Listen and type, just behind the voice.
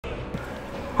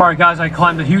Alright guys, I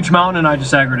climbed a huge mountain and I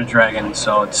just aggroed a dragon,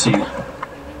 so let's see.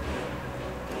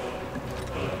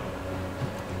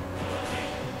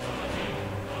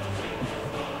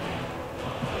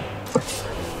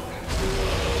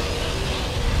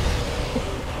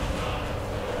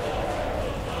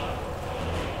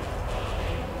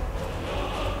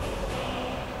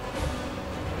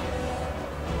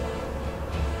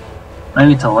 I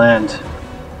need to land.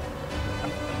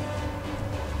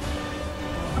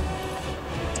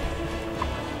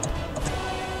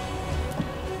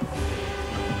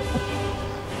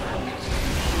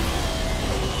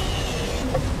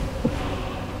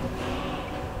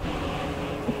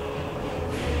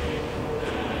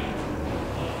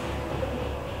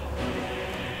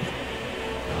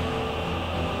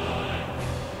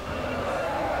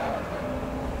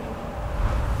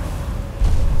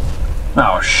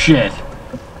 Oh shit.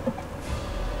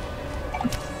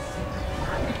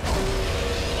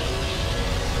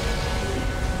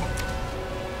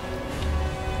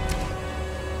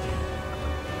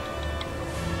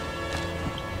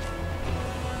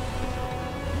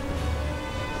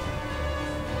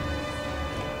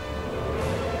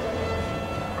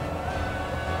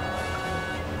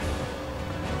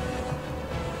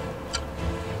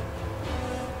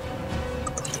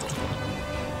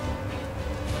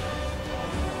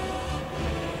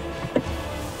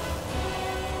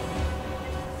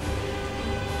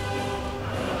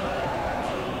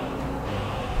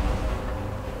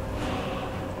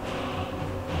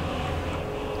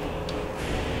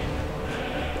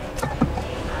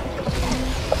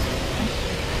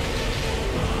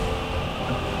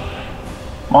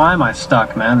 Why am I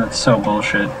stuck, man? That's so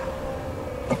bullshit.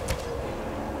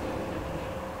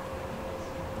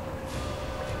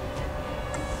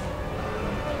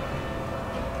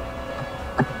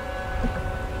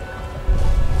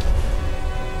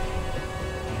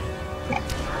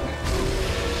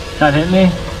 That hit me?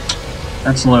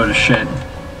 That's a load of shit.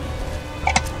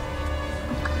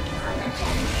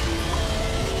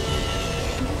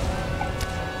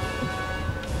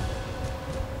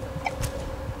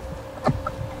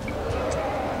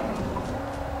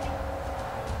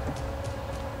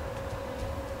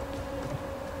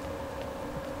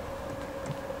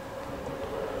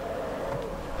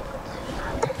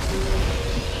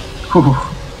 Whew.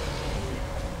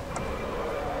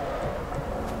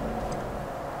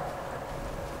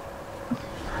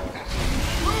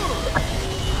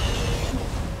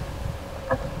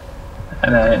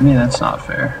 I mean, that's not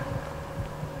fair.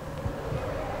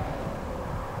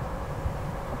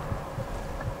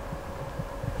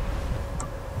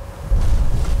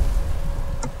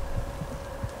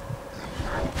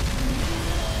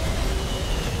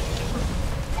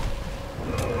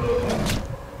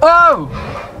 Oh!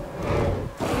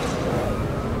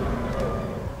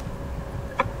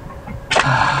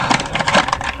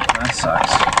 That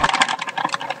sucks.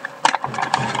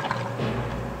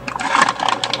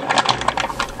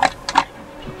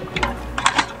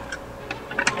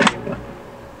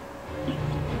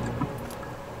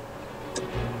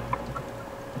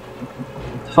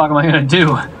 What the fuck am I gonna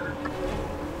do?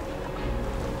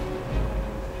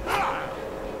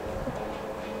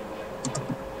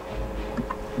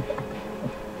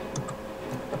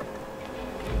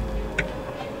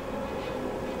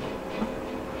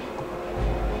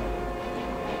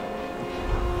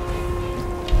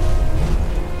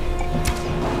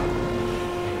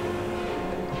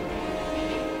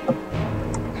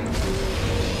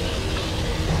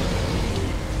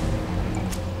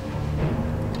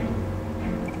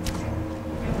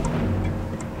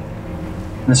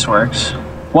 This works.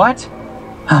 What?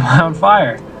 I'm on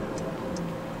fire.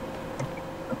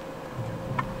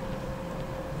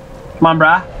 Come on,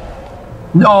 brah.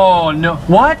 No, no.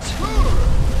 What?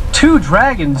 2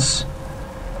 dragons?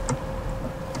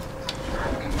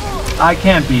 I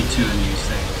can't beat 2 of these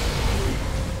things.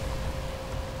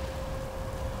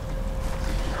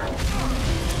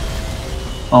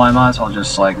 Well, I might as well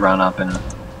just, like, run up and...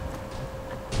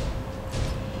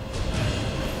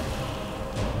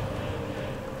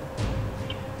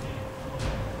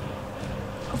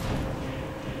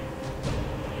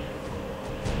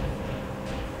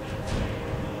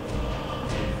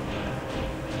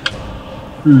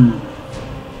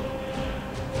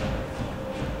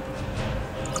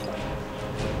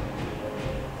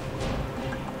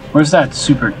 Where's that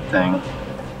super thing?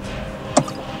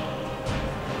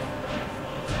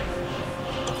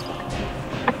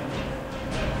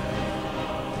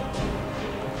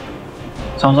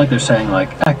 Sounds like they're saying like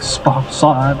Xbox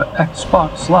Live,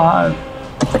 Xbox Live.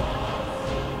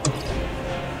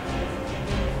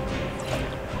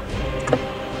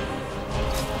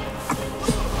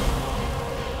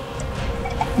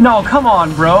 No, come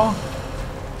on, bro.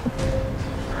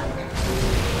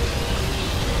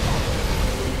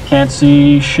 Can't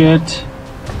see shit.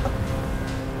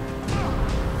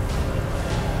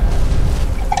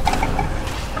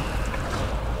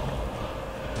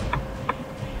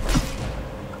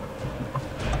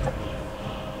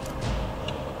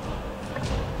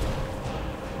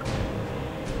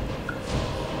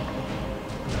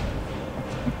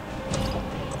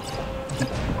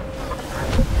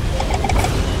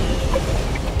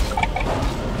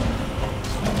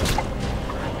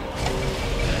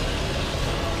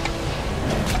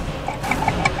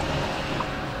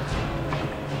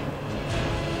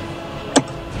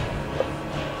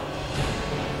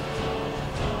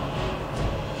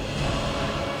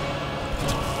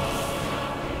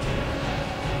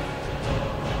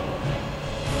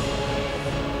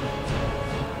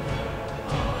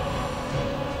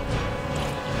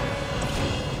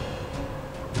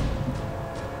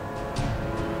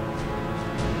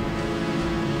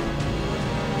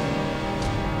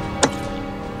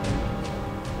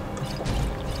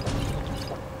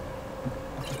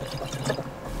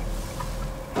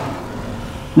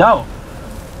 No!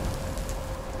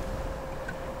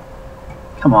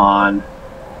 Come on.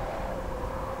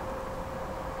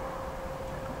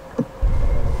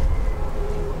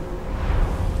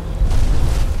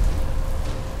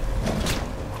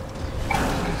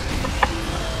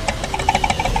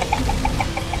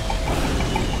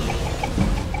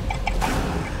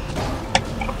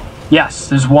 Yes,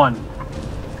 there's one.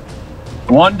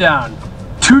 One down.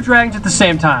 2 dragons at the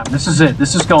same time. This is it.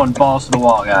 This is going balls to the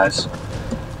wall, guys.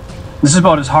 This is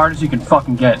about as hard as you can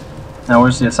fucking get. Now,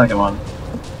 where's the second one?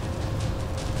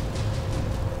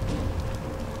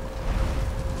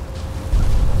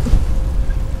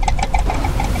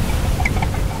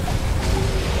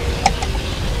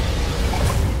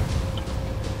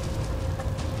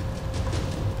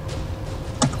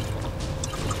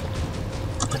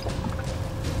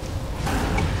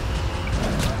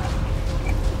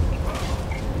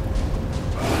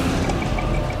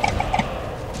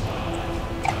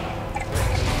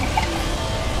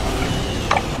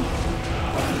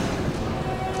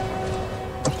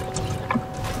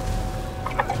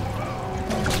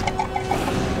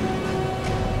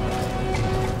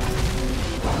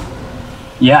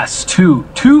 Yes, 2.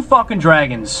 2 fucking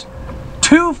dragons.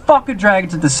 2 fucking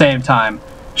dragons at the same time.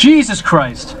 Jesus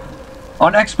Christ.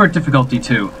 On expert difficulty,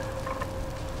 too.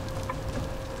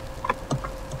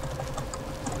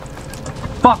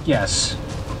 Fuck yes.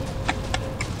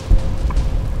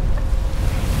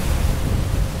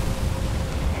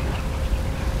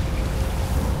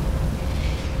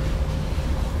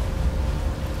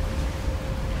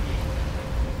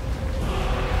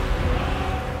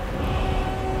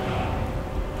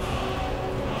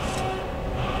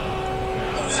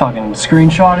 Fucking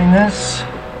screenshotting this.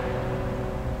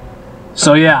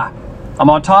 So yeah, I'm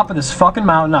on top of this fucking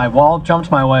mountain. I wall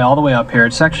jumped my way all the way up here.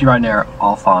 It's actually right near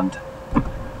Alfond.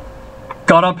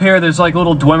 Got up here, there's like a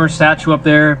little Dwemer statue up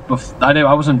there.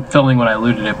 I wasn't filming when I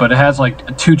looted it, but it has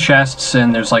like 2 chests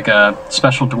and there's like a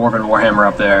special Dwarven Warhammer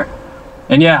up there.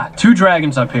 And yeah, 2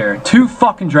 dragons up here. 2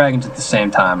 fucking dragons at the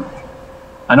same time.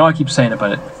 I know I keep saying it,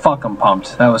 but fuck, I'm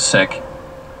pumped. That was sick.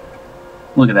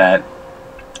 Look at that.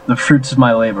 The fruits of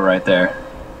my labor right there.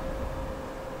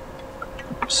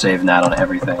 Saving that on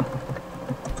everything.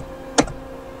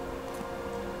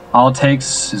 All it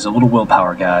takes is a little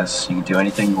willpower, guys. You can do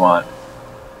anything you want.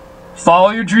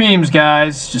 Follow your dreams,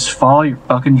 guys. Just follow your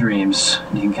fucking dreams.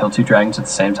 You can kill 2 dragons at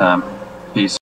the same time. Peace.